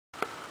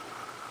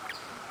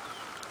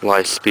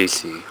life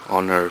species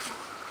on Earth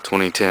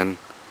 2010.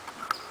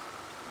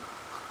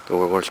 The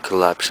world's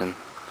collapsing.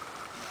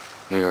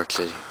 New York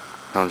City.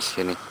 No, I'm just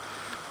kidding.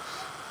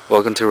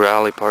 Welcome to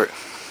Rally Park.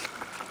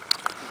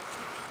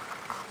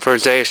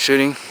 First day of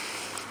shooting.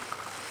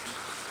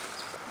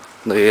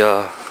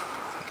 The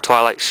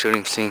Twilight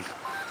shooting scene.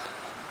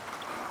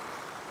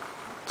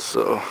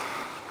 So,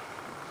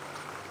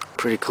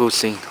 pretty cool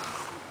scene.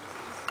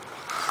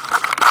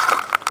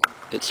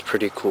 It's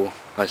pretty cool,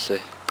 I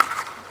say.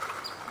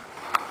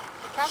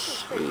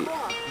 Sweet.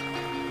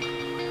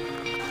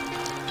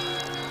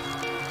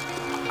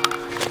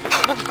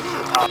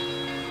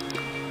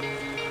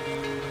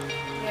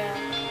 Yeah,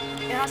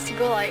 it has to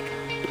go like,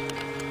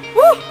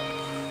 woo!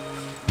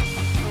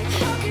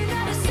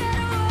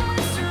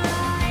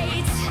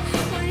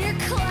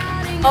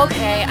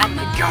 Okay, at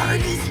the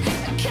garden.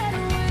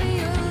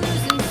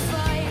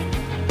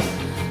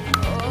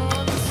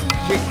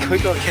 We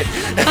go get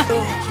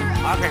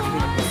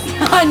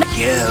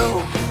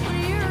you.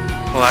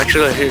 Well,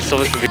 actually, it's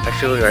supposed to be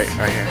actually right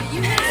here.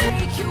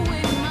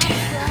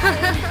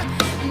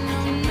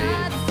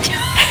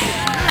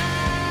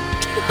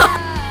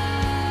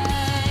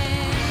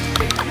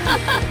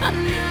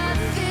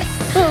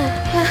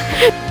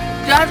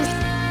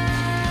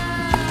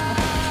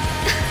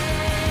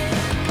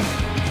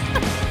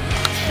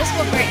 This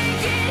will great.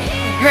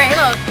 Great,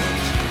 look.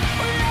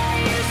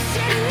 This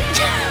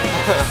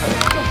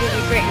will give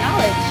you great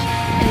knowledge.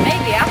 And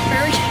maybe after.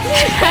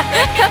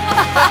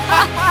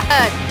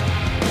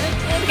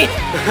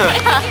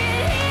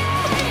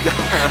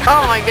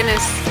 Oh my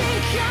goodness.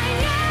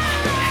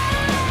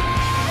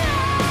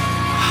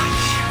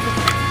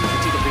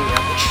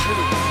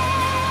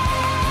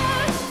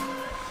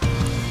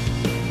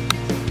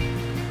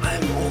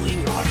 I'm only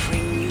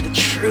offering you the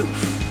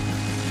truth.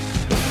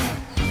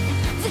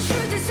 The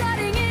truth is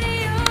hiding in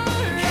your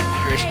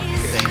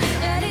eyes,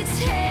 and it's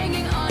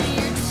hanging on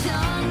your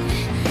tongue.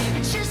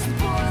 Just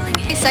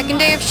boiling. Second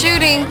day of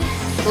shooting.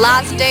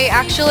 Last day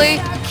actually.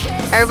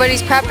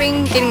 Everybody's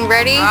prepping, getting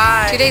ready.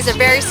 Today's a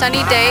very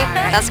sunny day.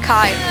 That's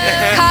Kai.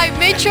 Kai,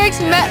 Matrix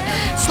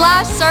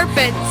slash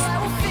Serpents.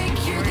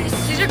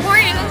 He's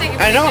recording, he doesn't take a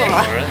picture. I know.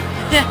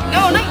 Yeah.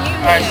 No, not you.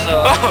 Alright,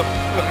 so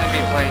we're gonna be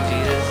playing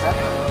Jesus.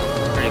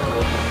 Pretty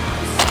cool.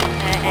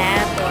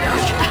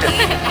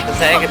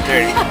 Let's hang it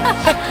dirty.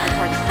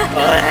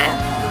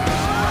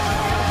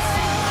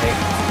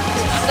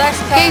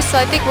 Okay, so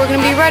I think we're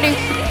gonna be ready.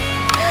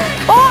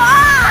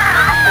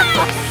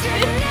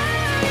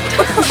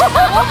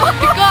 Oh my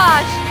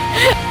gosh!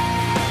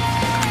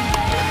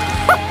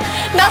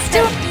 That's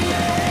too.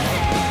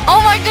 Oh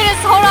my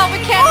goodness! Hold on, we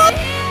can't.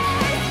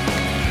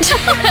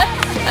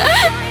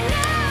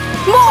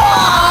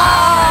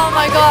 Oh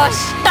my gosh!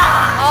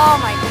 Oh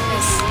my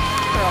goodness!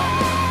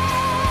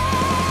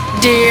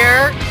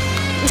 Dear,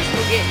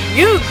 we'll get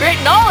you great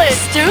knowledge.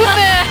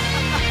 Stupid.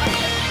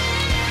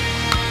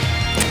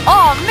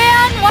 Oh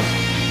man! What?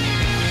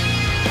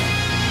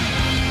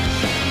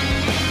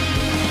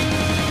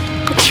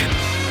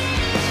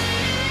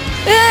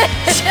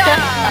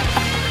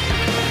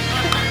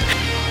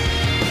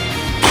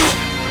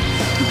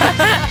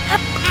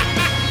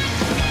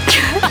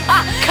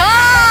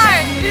 Car!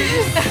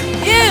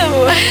 You!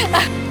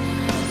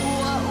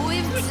 What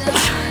we've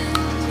done,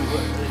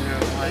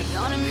 we're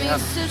gonna make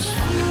such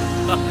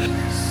fools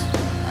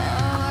of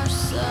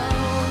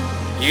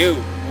ourselves. You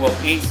will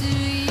eat.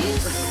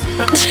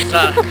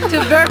 To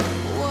burn.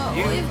 What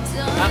we've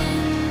done,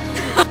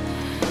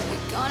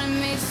 we're gonna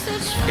make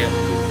such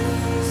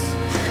fools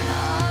of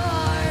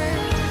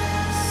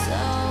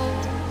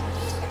ourselves.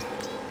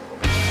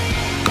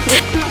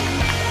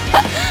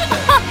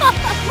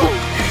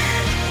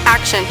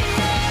 Action.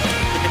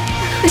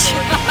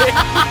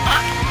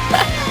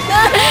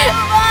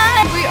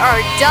 We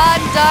are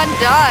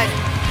done.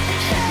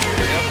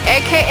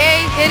 AKA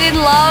Hidden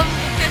Love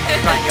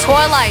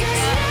Twilight.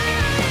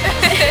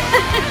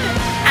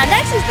 And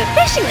next is the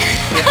fishing.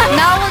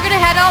 Now we're gonna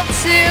head out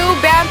to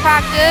band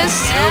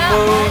practice.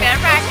 Yeah,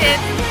 band practice.